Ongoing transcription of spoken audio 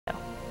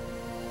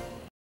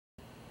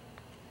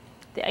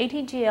The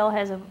ATGL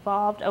has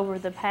evolved over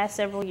the past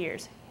several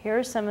years. Here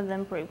are some of the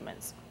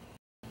improvements.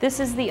 This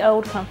is the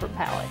old comfort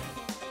pallet,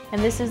 and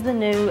this is the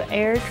new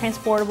air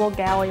transportable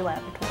Galley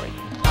lavatory.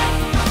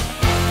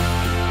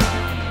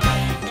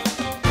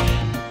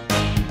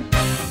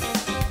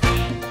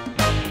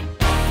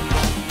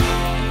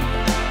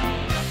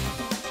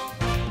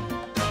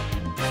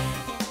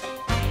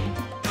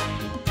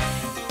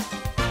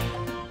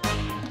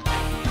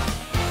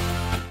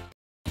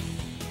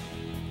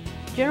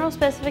 General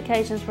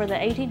specifications for the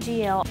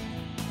ATGL: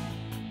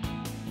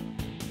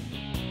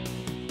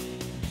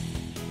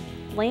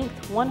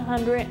 length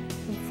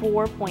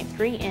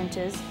 104.3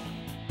 inches,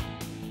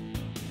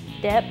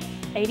 depth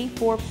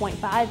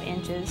 84.5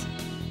 inches,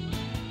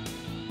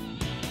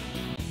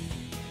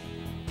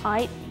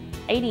 height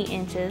 80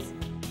 inches,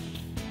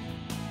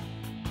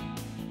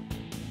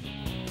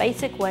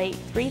 basic weight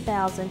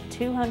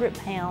 3,200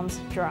 pounds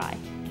dry.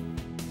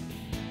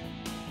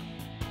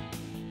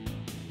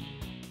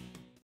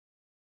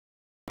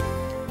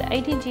 The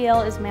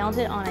ATGL is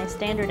mounted on a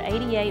standard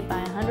 88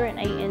 by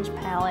 108 inch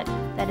pallet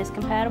that is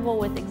compatible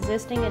with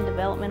existing and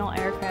developmental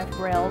aircraft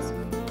rails,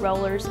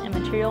 rollers, and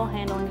material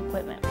handling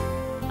equipment,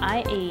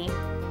 i.e.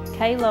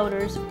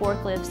 K-loaders,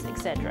 forklifts,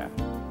 etc.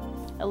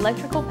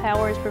 Electrical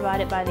power is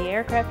provided by the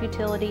aircraft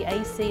utility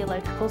AC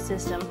electrical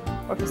system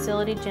or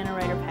facility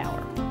generator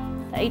power.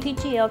 The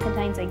ATGL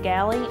contains a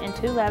galley and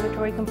 2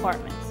 lavatory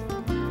compartments.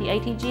 The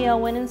ATGL,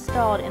 when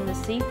installed in the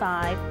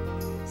C5,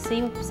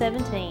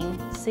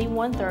 C-17,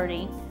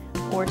 C-130,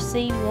 or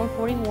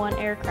C-141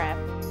 aircraft,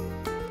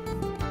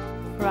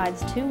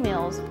 provides 2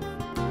 meals,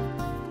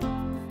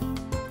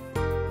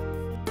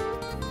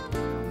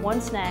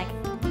 1 snack,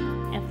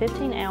 and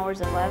 15 hours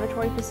of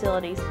lavatory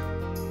facilities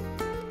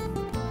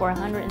for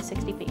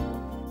 160 people.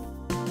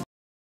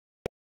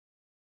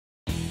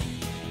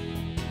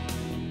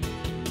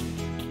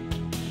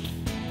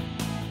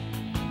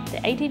 The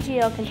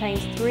ATGL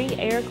contains 3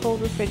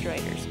 air-cooled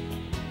refrigerators.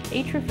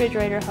 Each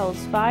refrigerator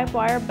holds 5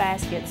 wire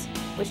baskets,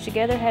 which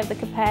together have the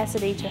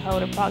capacity to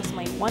hold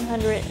approximately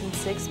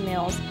 106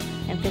 meals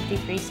and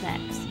 53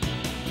 snacks.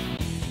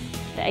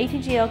 The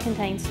ATGL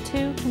contains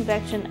 2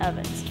 convection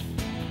ovens.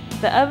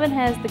 The oven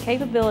has the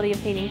capability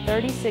of heating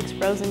 36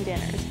 frozen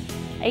dinners,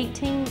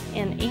 18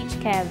 in each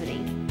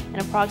cavity, in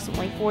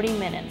approximately 40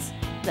 minutes.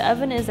 The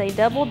oven is a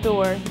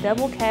double-door,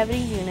 double-cavity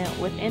unit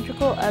with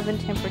integral oven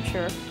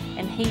temperature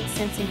and heat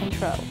sensing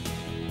control.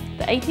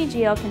 The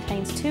ATGL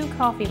contains 2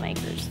 coffee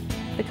makers.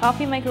 The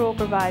coffee maker will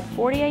provide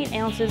 48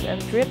 ounces of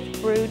drip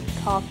brewed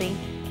coffee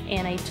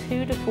in a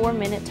 2 to 4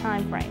 minute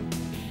time frame.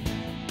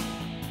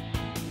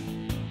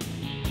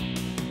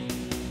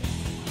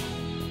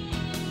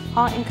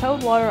 Hot and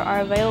cold water are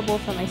available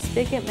from a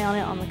spigot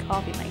mounted on the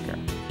coffee maker.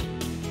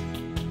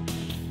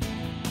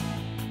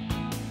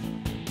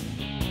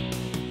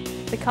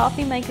 The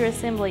coffee maker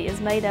assembly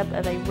is made up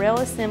of a rail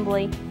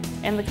assembly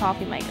and the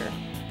coffee maker.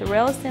 The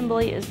rail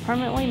assembly is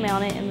permanently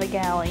mounted in the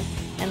galley,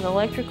 and the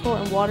electrical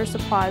and water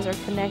supplies are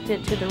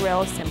connected to the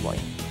rail assembly.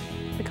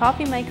 The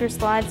coffee maker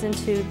slides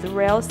into the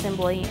rail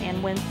assembly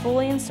and, when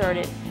fully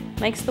inserted,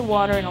 makes the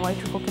water and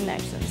electrical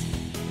connections.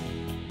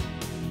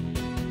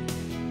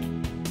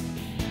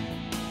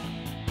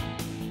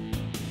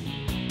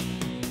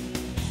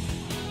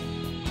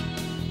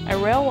 A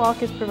rail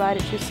lock is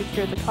provided to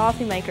secure the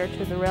coffee maker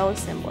to the rail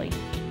assembly.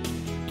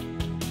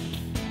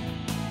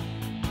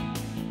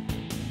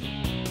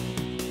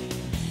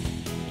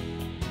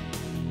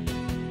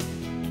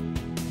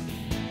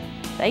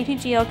 The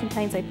ATGL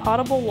contains a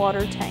potable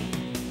water tank.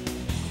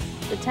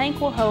 The tank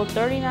will hold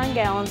 39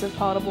 gallons of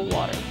potable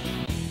water.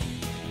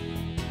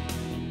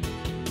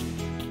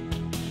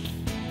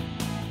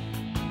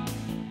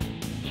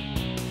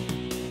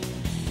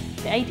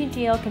 The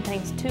ATGL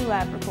contains 2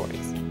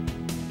 laboratories.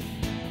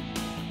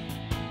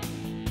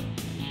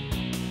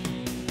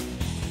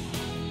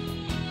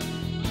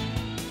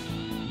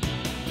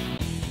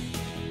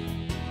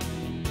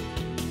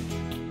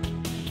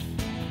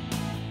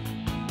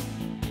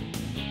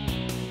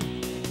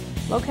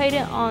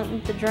 Located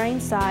on the drain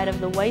side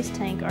of the waste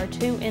tank are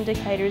 2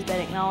 indicators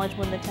that acknowledge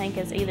when the tank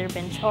has either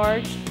been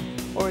charged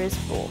or is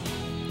full.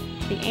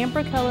 The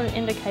amber colored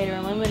indicator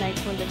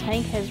illuminates when the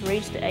tank has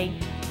reached a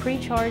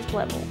pre-charged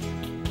level.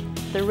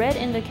 The red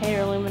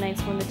indicator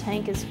illuminates when the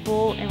tank is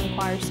full and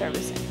requires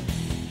servicing.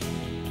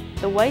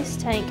 The waste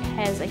tank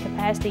has a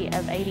capacity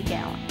of 80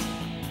 gallons.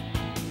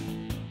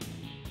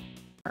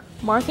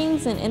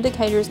 Markings and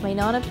indicators may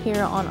not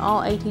appear on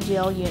all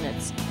ATGL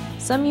units.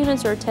 Some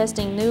units are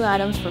testing new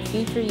items for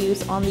future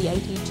use on the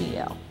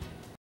ATGL.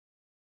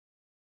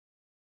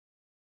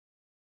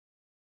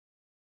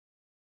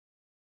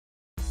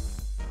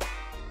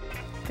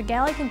 The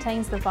galley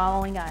contains the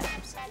following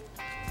items: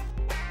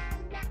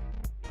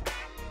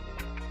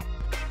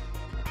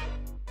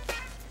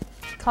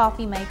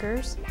 coffee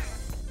makers,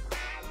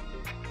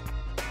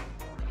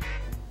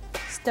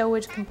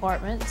 stowage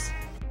compartments,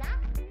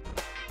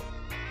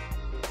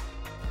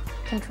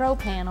 control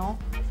panel,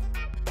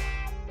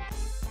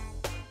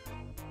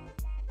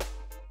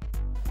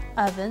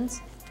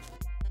 ovens,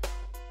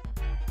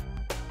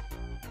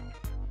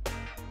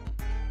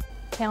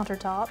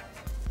 countertop,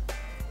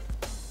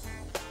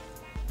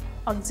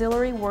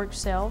 auxiliary work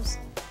shelves,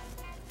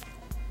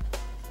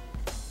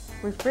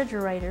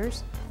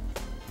 refrigerators,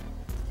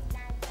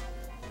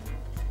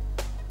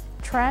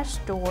 trash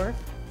door,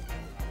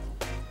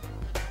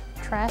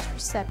 trash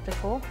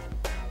receptacle,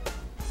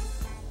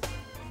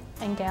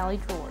 and galley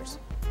drawers.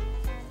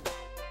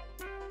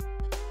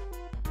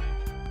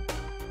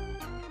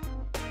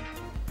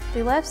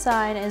 The left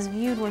side, as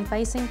viewed when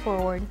facing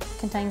forward,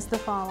 contains the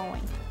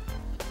following: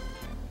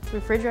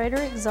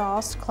 refrigerator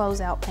exhaust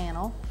closeout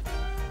panel,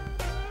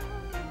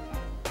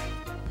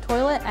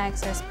 toilet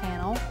access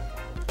panel,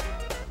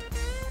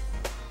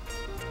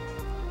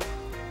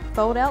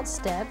 fold-out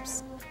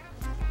steps,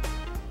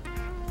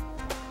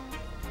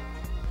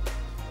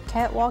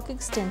 catwalk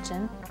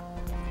extension,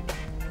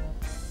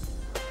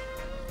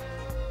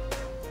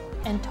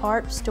 and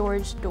tarp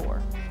storage door.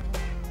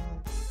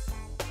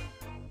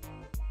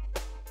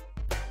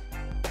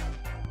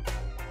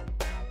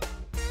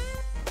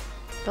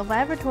 The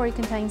lavatory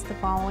contains the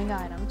following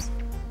items: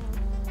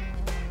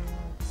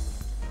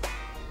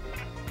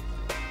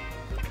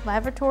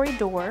 lavatory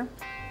door,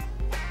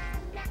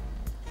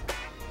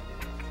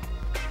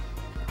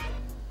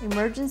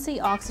 emergency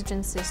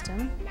oxygen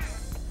system,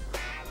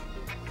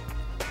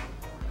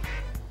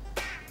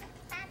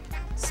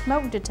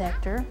 smoke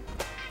detector,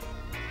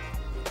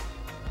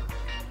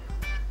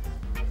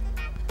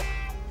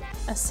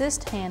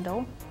 assist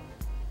handle,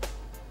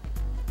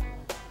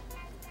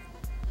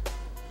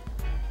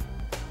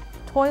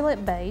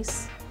 toilet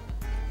base,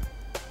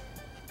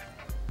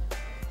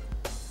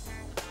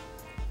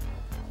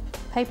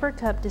 paper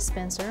cup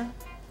dispenser,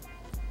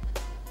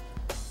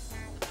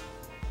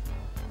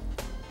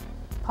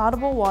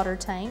 potable water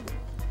tank,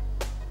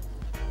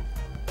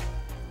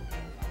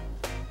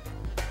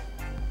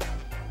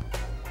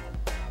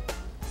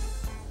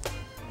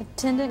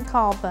 attendant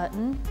call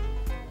button,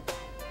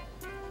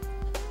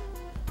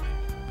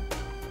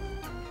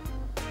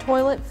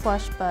 toilet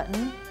flush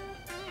button,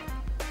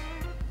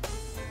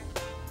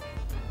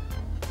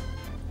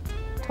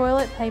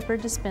 toilet paper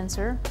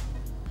dispenser,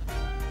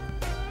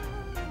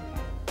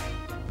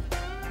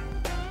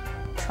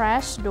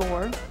 trash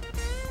door,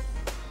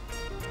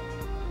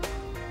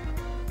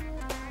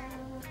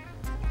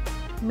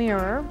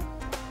 mirror,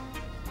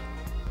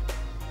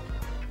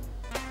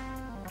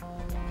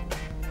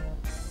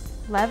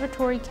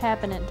 lavatory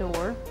cabinet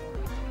door,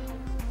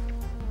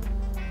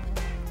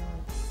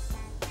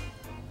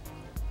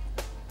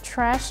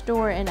 trash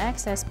door and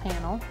access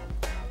panel,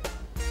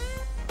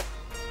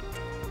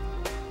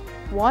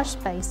 wash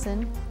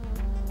basin,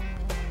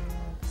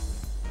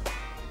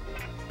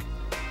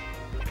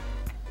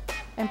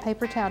 and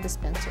paper towel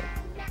dispenser.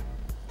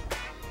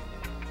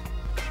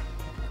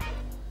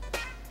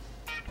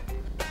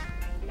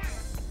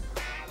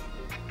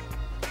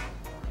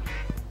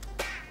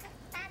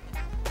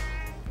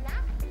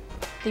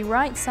 The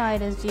right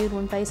side, as viewed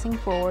when facing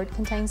forward,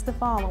 contains the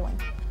following: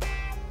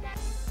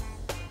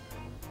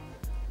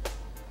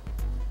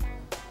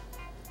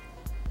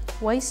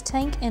 waste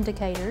tank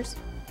indicators,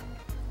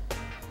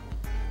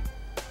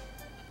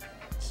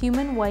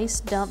 human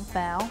waste dump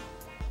valve,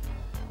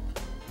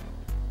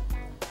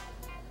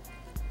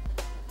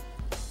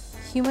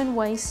 human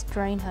waste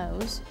drain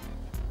hose,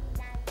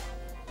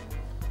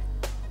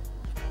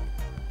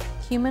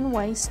 human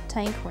waste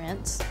tank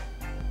rinse,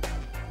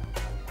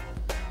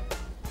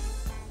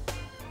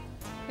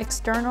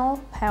 external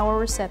power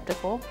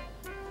receptacle,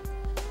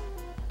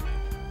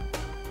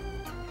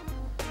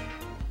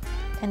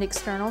 and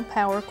external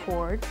power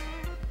cord,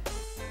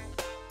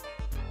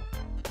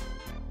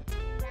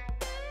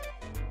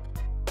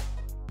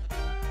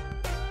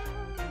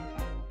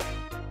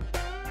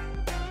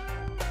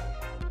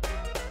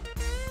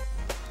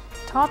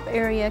 top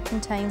area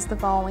contains the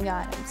following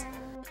items: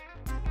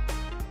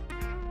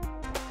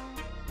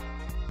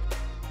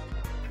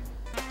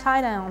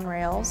 tie-down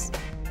rails,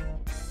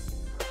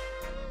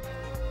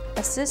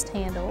 assist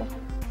handle,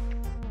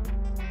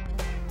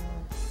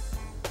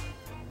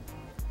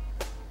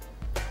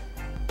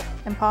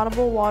 and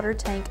potable water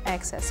tank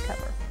access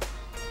cover.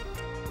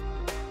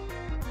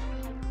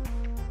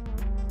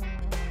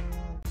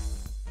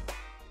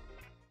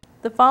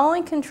 The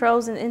following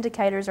controls and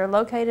indicators are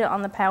located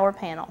on the power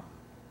panel: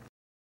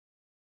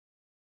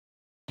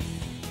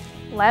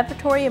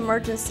 lavatory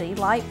emergency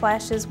light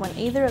flashes when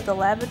either of the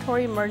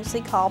lavatory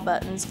emergency call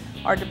buttons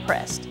are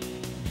depressed.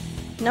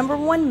 Number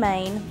 1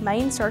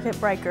 main circuit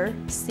breaker,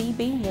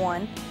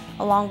 CB1,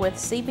 along with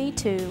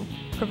CB2,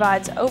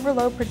 provides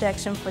overload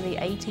protection for the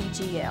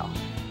ATGL.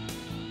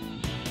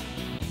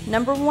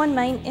 Number 1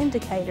 main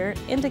indicator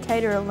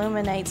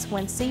illuminates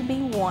when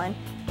CB1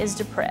 is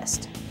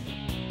depressed.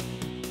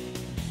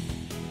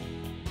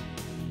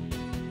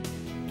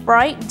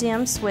 Bright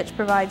dim switch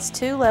provides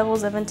 2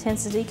 levels of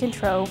intensity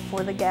control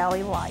for the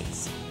galley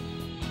lights.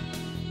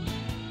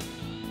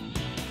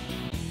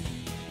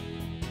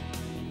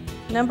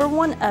 Number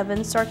 1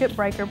 oven circuit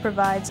breaker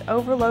provides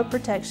overload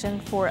protection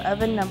for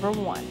oven number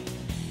 1.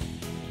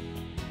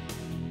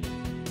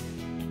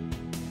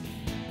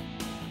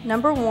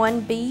 Number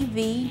 1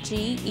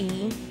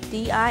 BVGE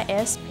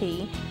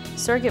DISP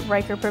circuit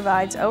breaker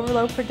provides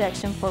overload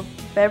protection for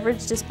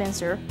beverage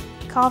dispenser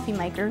coffee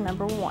maker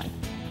number 1.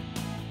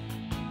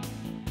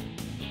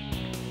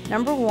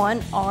 Number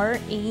 1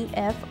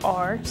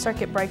 REFR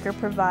circuit breaker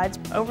provides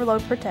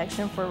overload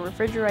protection for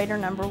refrigerator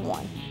number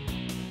 1.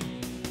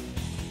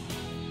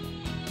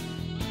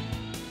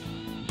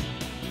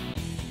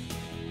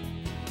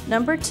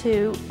 Number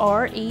 2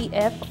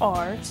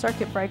 REFR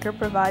circuit breaker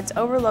provides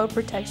overload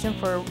protection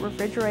for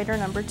refrigerator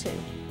number 2.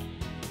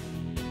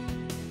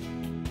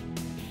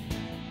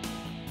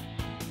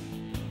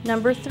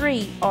 Number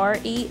 3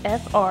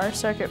 REFR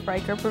circuit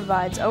breaker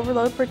provides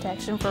overload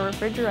protection for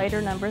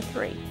refrigerator number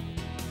 3.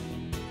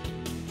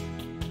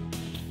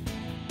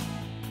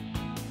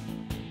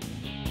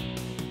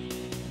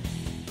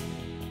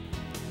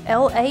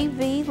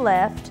 LAV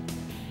left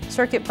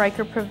circuit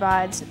breaker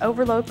provides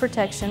overload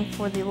protection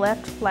for the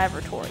left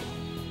lavatory.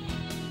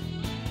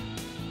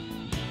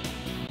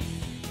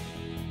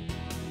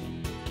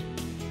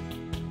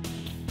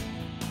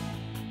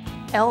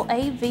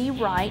 LAV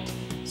right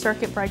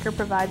circuit breaker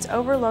provides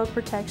overload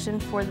protection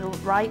for the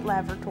right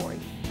lavatory.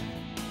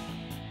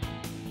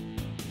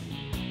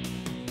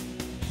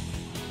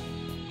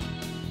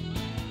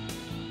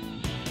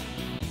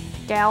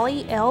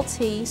 Galley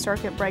LT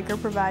circuit breaker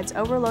provides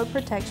overload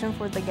protection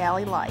for the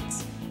galley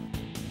lights.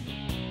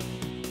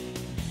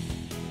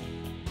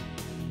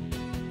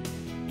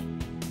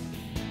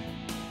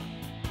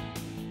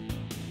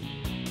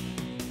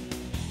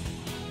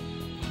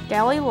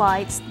 Galley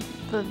lights,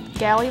 the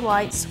galley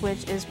light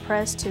switch is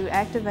pressed to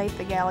activate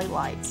the galley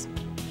lights.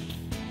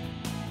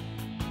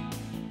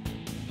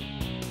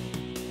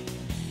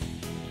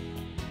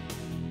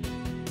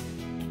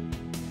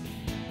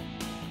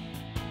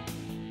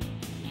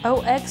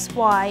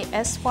 OXY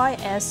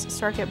SYS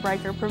circuit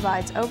breaker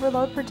provides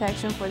overload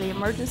protection for the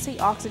emergency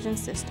oxygen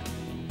system.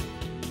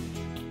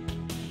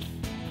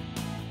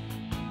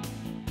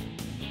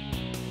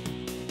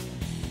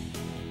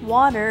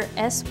 Water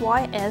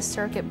SYS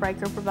circuit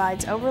breaker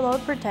provides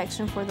overload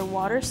protection for the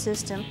water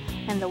system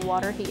and the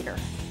water heater.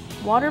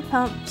 Water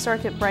pump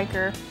circuit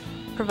breaker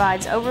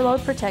provides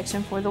overload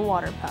protection for the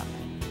water pump.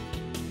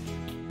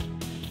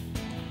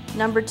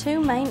 Number 2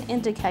 main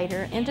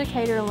indicator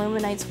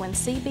illuminates when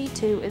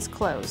CB2 is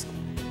closed.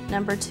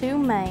 Number 2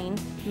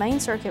 main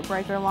circuit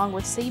breaker along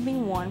with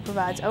CB1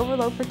 provides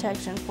overload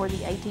protection for the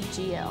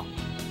ATGL.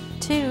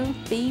 2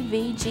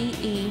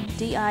 BVGE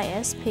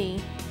DISP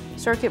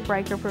circuit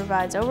breaker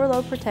provides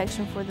overload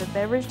protection for the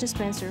beverage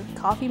dispenser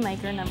coffee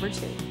maker number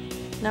 2.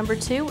 Number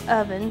 2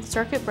 oven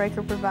circuit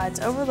breaker provides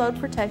overload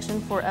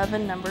protection for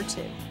oven number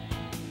 2.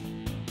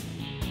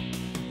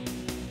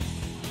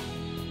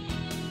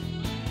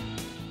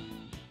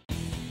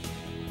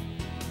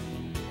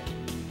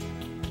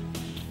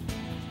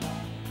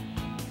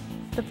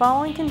 The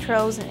following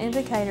controls and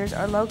indicators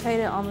are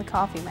located on the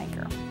coffee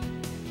maker.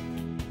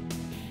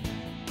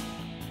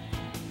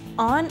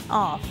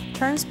 On/off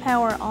turns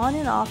power on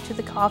and off to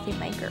the coffee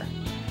maker.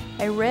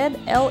 A red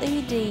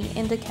LED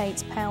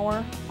indicates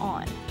power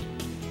on.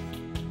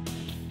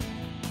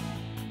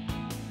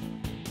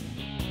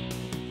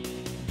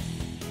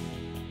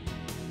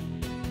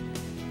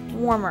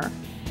 Warmer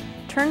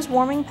turns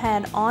warming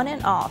pad on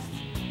and off.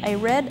 A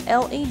red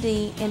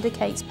LED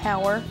indicates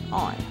power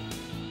on.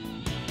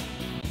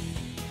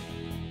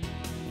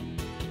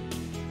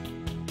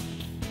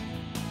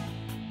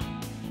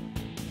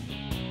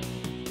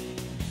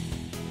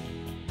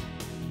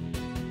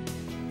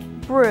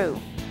 Brew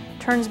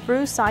turns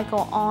brew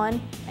cycle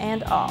on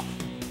and off.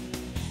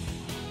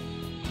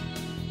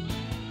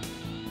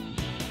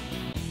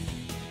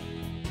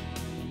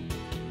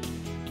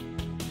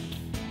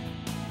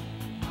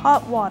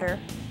 Hot water.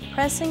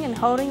 Pressing and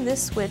holding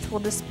this switch will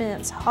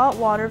dispense hot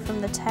water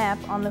from the tap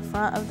on the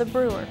front of the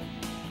brewer.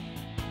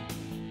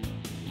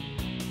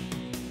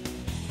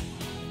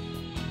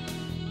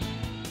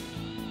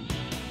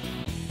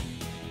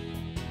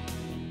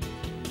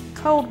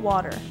 Cold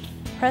water.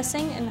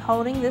 Pressing and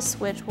holding this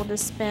switch will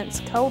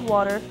dispense cold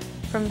water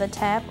from the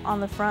tap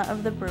on the front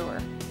of the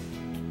brewer.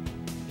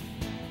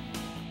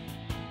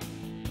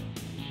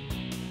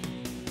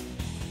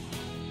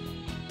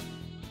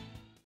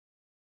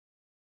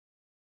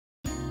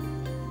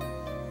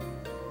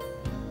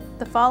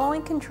 The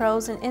following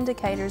controls and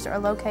indicators are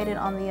located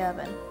on the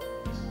oven.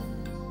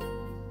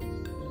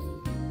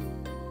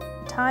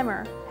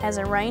 Timer has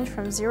a range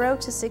from 0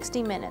 to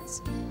 60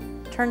 minutes.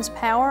 Turns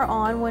power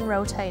on when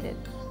rotated.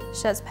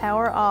 Shuts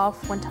power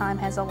off when time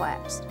has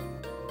elapsed.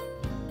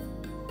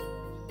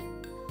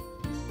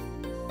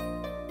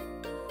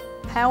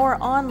 Power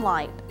on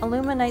light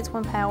illuminates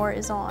when power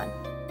is on.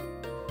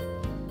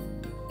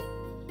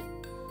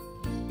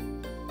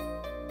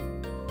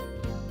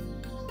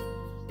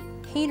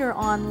 Heater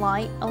on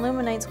light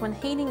illuminates when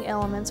heating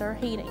elements are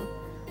heating.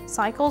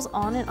 Cycles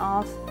on and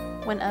off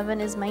when oven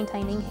is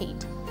maintaining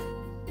heat.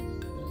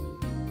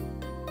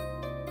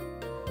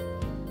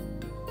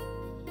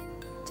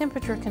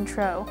 Temperature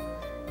control,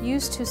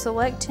 used to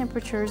select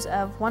temperatures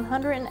of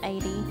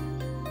 180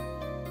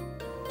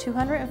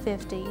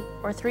 250,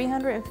 or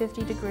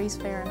 350 degrees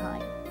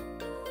Fahrenheit.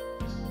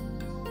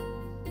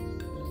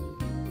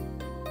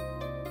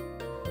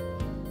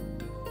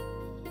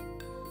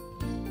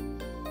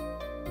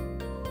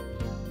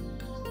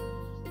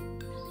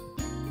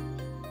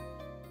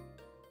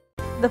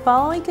 The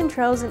following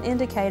controls and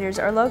indicators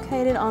are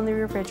located on the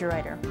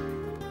refrigerator.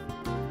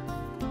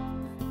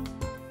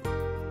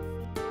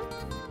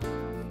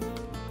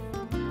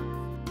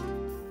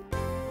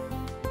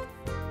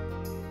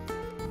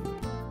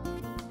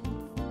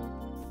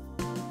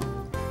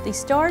 The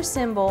star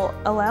symbol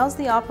allows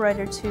the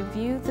operator to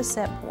view the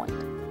set point.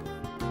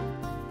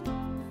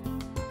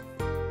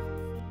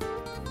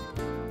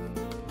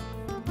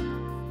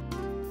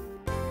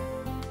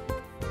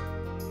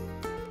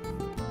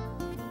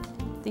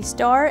 The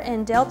star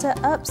and delta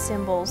up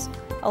symbols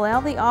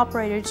allow the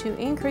operator to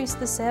increase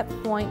the set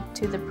point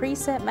to the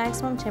preset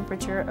maximum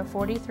temperature of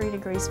 43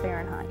 degrees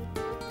Fahrenheit.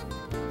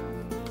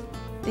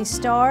 The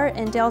star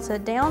and delta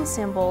down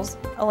symbols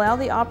allow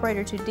the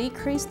operator to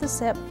decrease the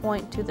set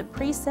point to the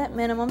preset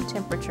minimum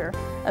temperature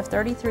of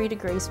 33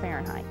 degrees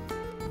Fahrenheit.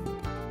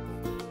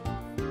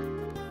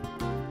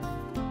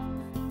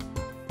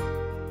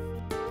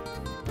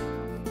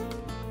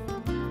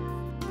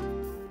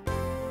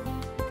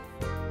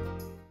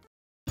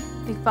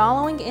 The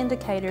following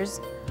indicators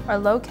are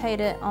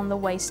located on the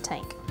waste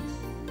tank.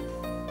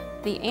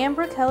 The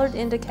amber-colored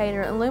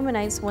indicator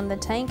illuminates when the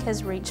tank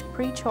has reached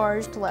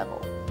pre-charged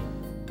level.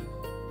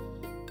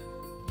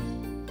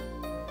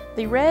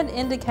 The red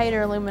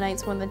indicator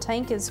illuminates when the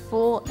tank is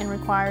full and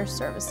requires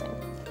servicing.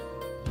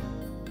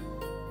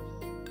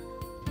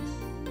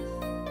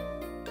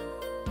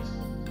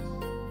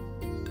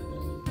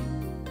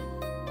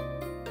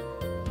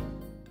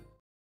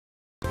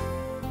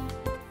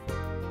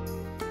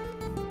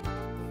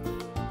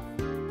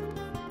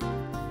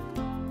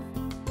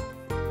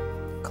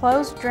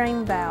 Closed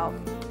drain valve.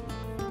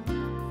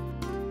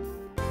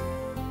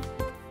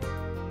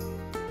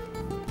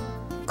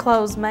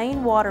 Close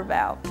main water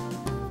valve.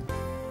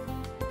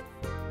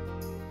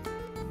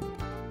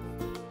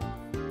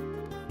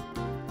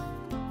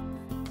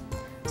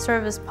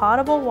 Service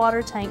potable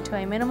water tank to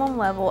a minimum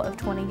level of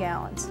 20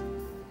 gallons.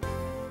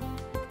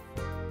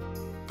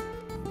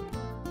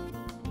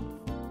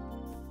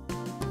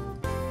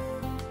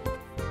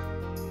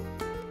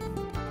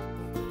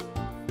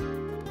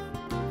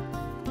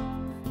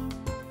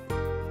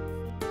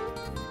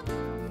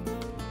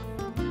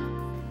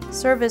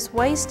 Service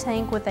waste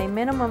tank with a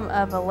minimum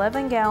of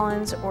 11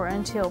 gallons or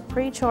until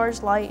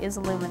pre-charged light is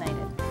illuminated.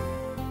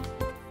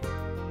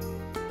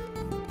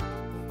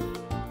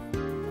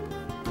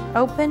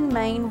 Open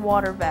main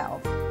water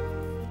valve.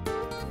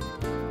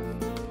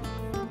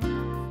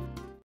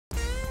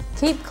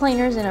 Keep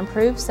cleaners in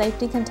approved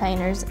safety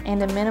containers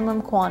and in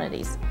minimum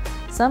quantities.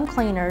 Some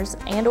cleaners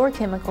and/or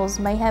chemicals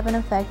may have an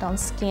effect on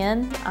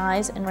skin,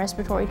 eyes, and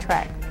respiratory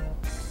tract.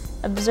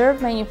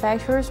 Observe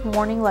manufacturer's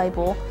warning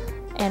label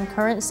and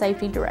current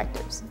safety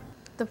directives.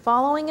 The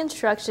following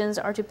instructions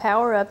are to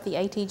power up the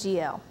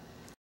ATGL.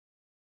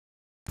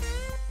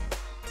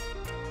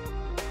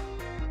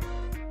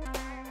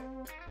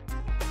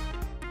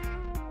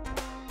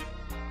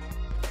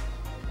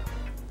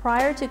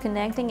 Prior to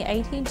connecting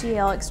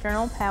ATGL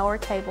external power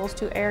cables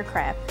to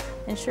aircraft,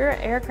 ensure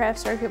aircraft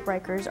circuit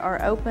breakers are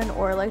open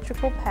or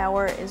electrical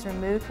power is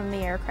removed from the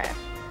aircraft.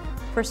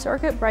 For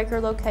circuit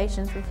breaker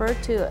locations, refer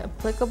to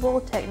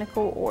applicable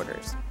technical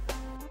orders.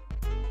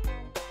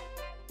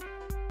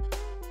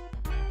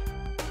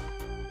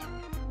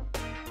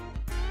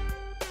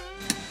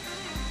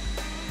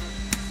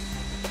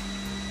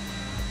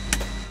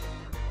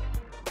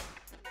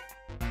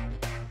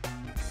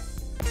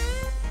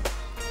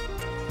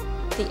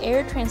 The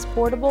air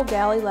transportable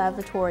galley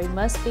lavatory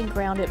must be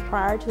grounded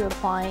prior to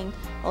applying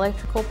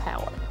electrical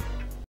power.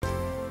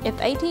 If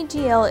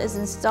ATGL is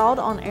installed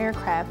on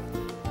aircraft,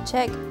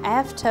 check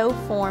AFTO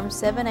Form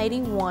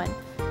 781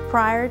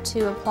 prior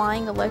to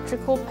applying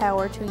electrical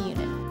power to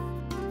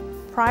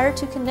unit. Prior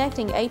to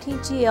connecting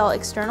ATGL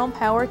external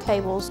power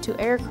cables to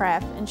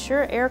aircraft,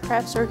 ensure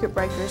aircraft circuit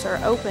breakers are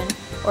open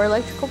or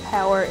electrical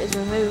power is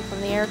removed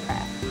from the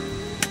aircraft.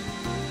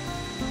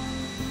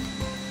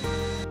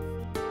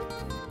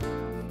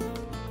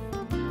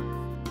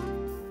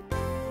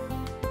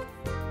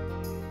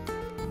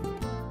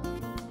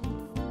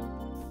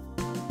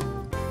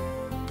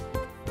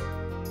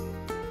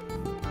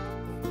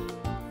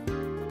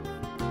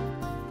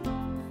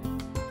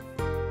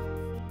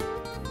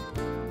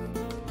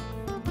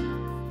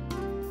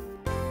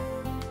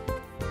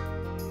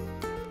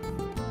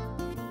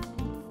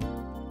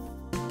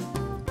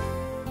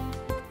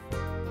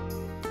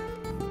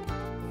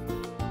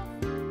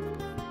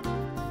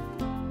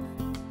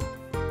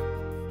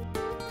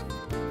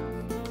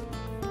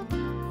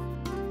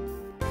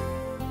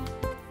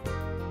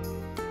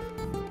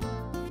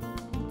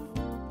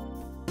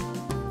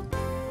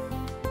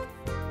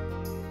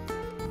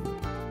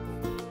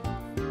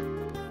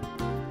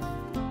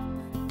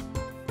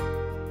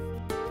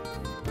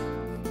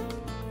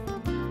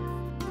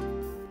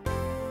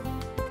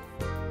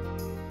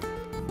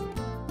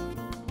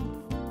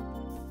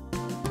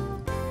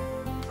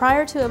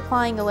 Prior to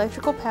applying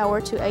electrical power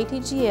to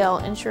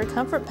ATGL, ensure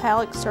comfort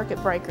pallet circuit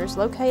breakers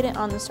located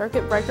on the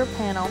circuit breaker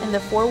panel in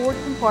the forward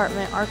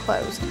compartment are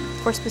closed.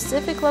 For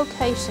specific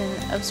location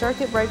of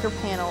circuit breaker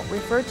panel,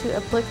 refer to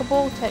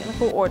applicable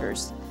technical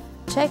orders.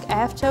 Check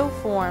AFTO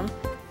Form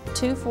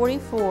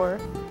 244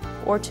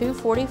 or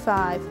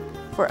 245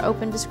 for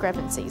open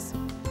discrepancies.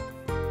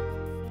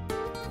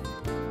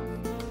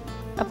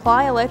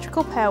 Apply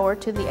electrical power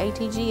to the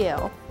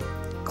ATGL.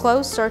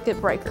 Close circuit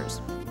breakers.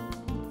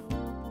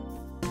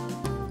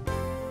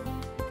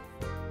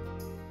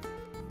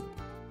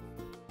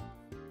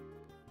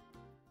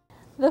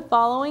 The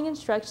following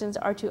instructions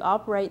are to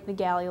operate the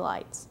galley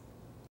lights.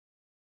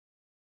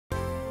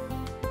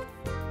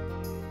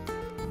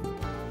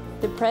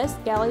 Depress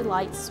galley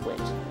light switch.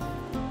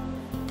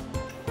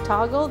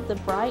 Toggle the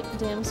bright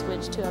dim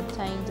switch to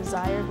obtain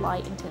desired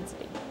light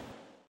intensity.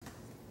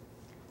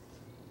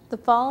 The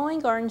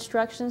following are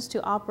instructions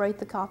to operate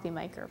the coffee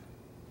maker.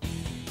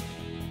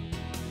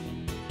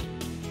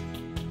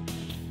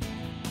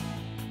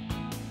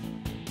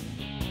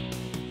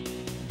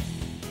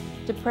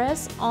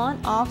 Depress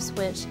on-off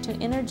switch to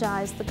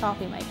energize the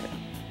coffee maker.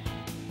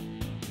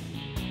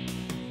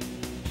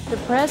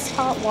 Depress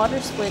hot water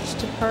switch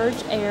to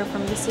purge air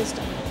from the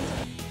system.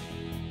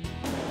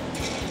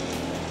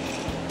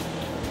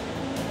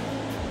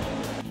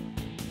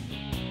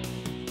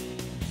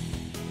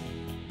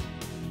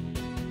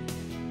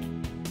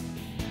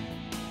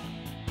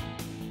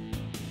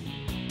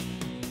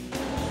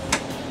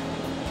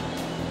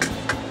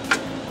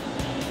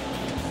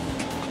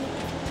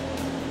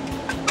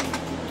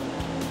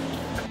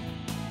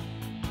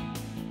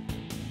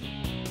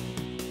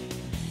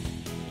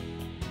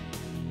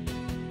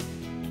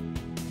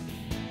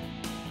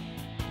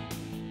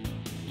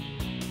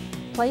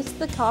 Place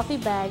the coffee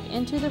bag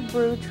into the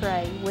brew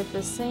tray with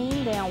the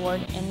seam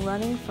downward and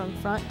running from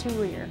front to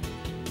rear.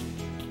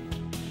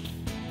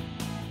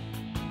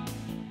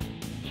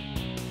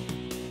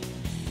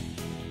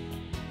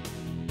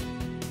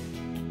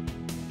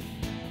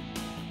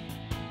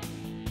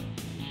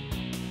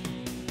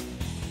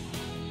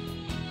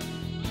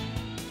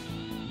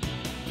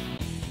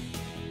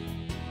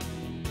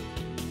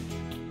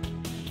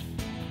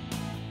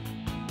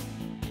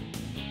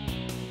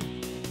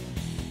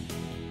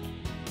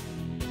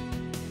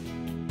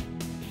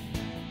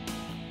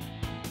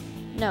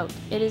 Note,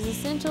 it is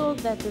essential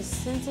that the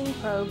sensing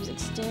probes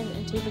extend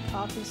into the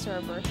coffee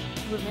server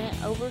to prevent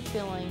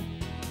overfilling.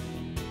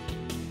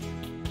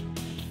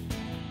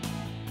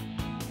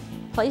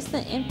 Place the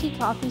empty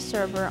coffee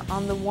server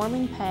on the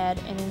warming pad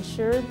and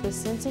ensure the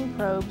sensing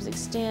probes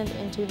extend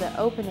into the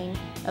opening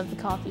of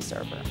the coffee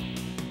server.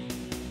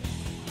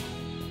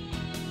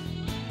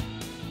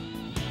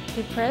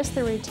 Depress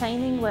the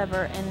retaining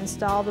lever and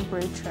install the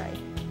brew tray.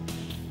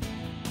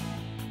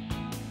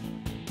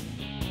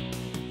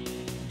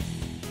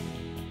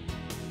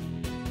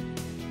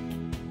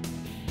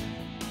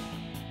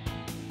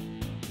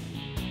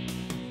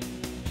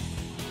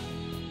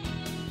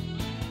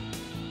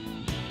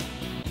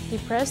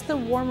 Depress the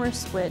warmer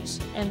switch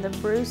and the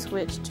brew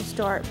switch to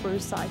start brew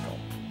cycle.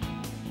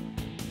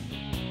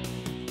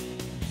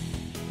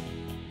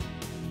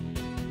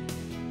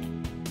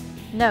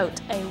 Note,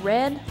 a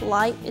red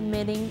light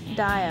emitting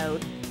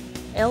diode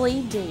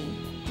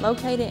LED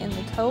located in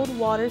the cold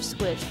water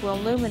switch will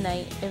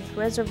illuminate if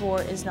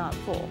reservoir is not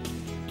full.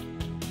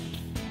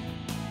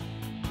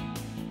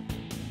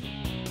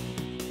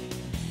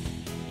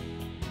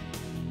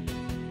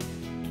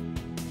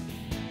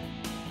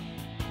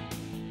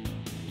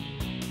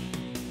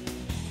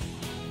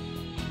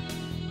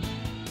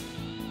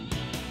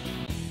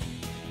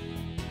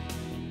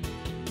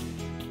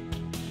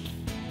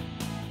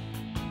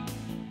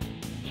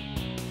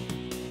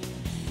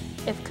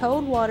 If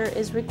cold water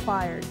is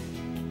required,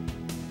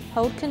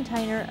 hold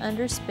container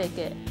under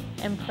spigot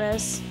and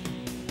press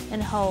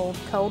and hold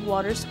cold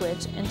water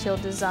switch until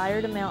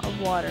desired amount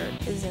of water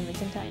is in the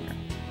container.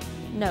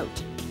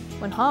 Note,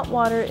 when hot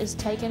water is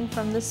taken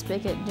from the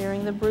spigot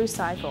during the brew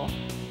cycle,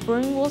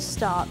 brewing will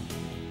stop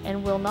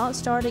and will not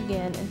start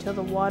again until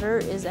the water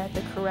is at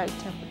the correct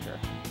temperature.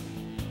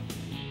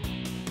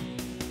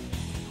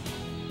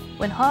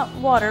 When hot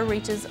water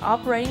reaches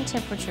operating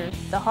temperature,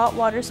 the hot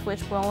water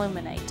switch will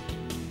illuminate.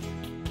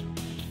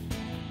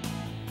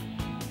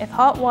 If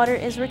hot water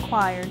is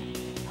required,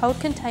 hold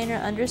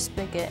container under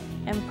spigot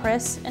and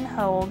press and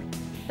hold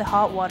the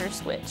hot water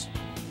switch.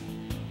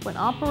 When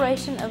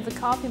operation of the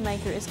coffee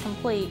maker is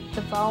complete,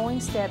 the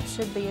following steps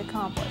should be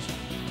accomplished.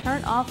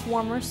 Turn off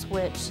warmer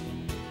switch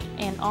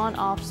and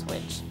on-off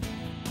switch.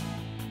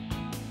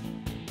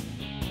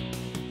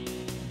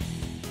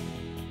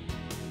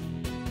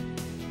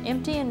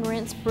 Empty and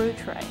rinse brew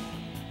tray.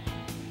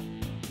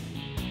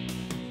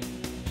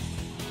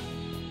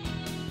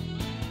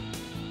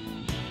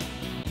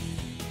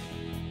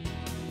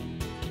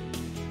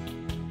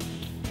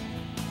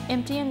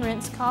 Empty and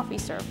rinse coffee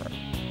server.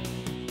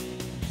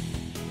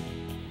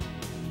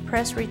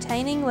 Press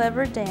retaining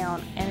lever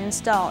down and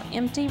install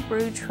empty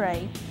brew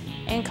tray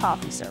and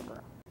coffee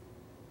server.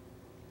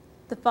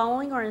 The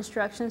following are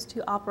instructions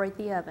to operate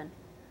the oven.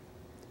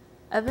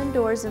 Oven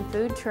doors and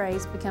food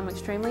trays become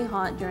extremely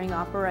hot during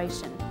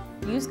operation.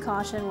 Use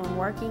caution when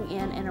working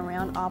in and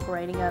around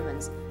operating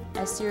ovens,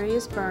 as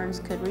serious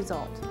burns could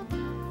result.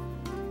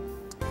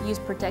 Use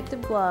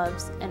protective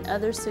gloves and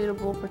other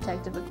suitable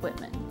protective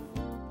equipment.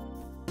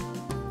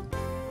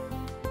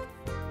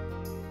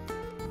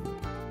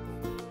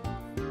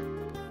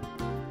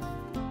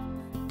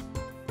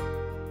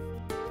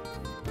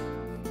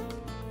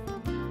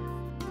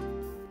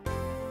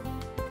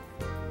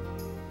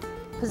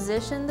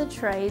 Position the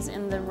trays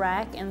in the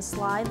rack and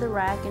slide the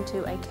rack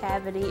into a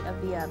cavity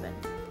of the oven.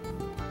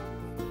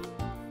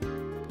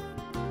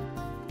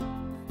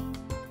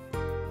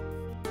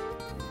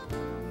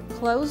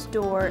 Close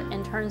door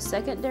and turn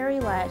secondary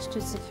latch to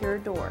secure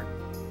door.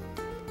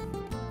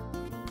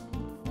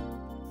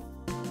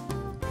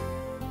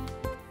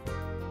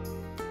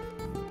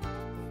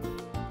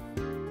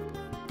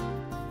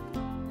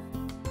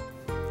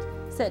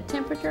 Set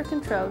temperature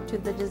control to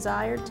the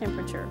desired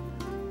temperature,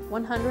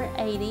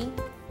 180,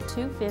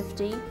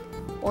 250,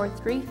 or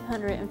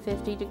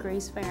 350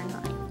 degrees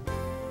Fahrenheit.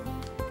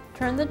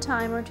 Turn the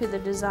timer to the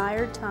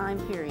desired time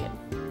period,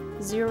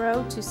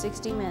 0 to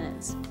 60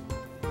 minutes.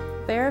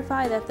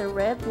 Verify that the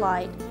red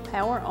light,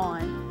 power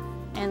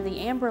on, and the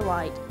amber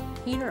light,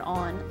 heater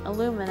on,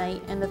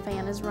 illuminate and the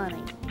fan is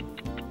running.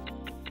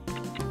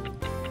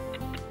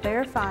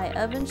 Verify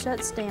oven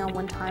shuts down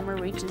when timer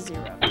reaches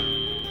 0.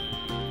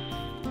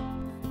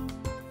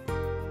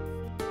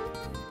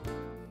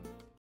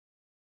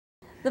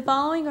 The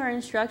following are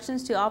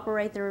instructions to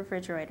operate the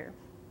refrigerator.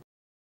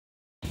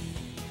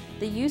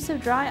 The use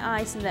of dry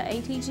ice in the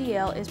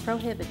ATGL is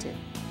prohibited.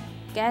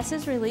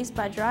 Gases released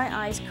by dry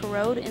ice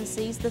corrode and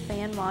seize the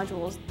fan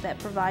modules that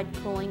provide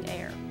cooling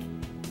air.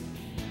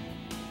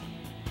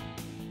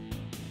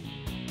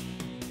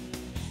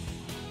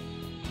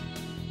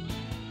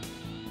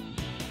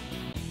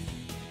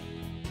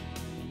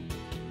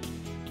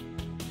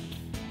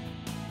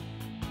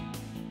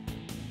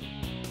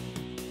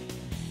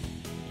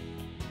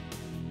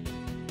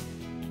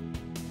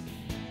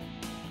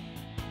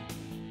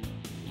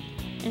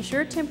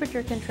 Ensure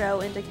temperature control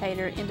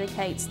indicator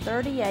indicates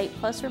 38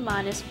 plus or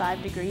minus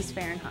 5 degrees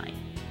Fahrenheit.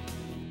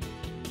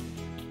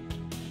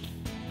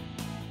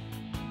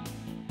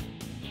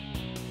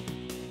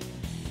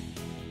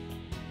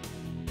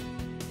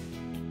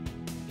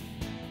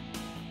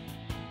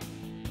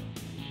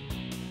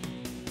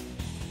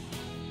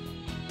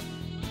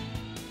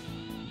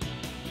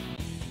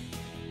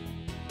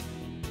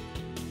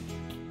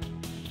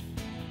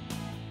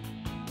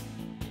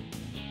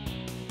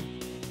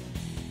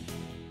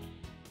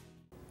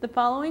 The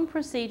following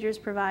procedures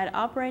provide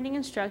operating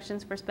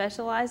instructions for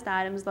specialized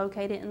items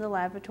located in the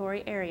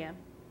lavatory area.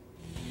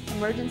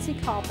 Emergency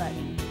call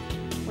button.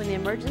 When the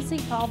emergency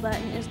call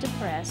button is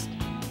depressed,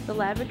 the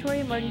lavatory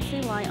emergency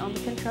light on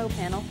the control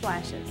panel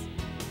flashes.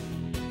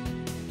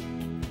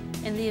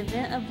 In the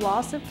event of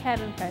loss of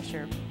cabin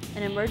pressure,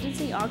 an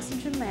emergency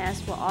oxygen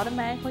mask will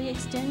automatically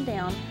extend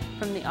down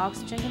from the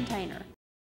oxygen container.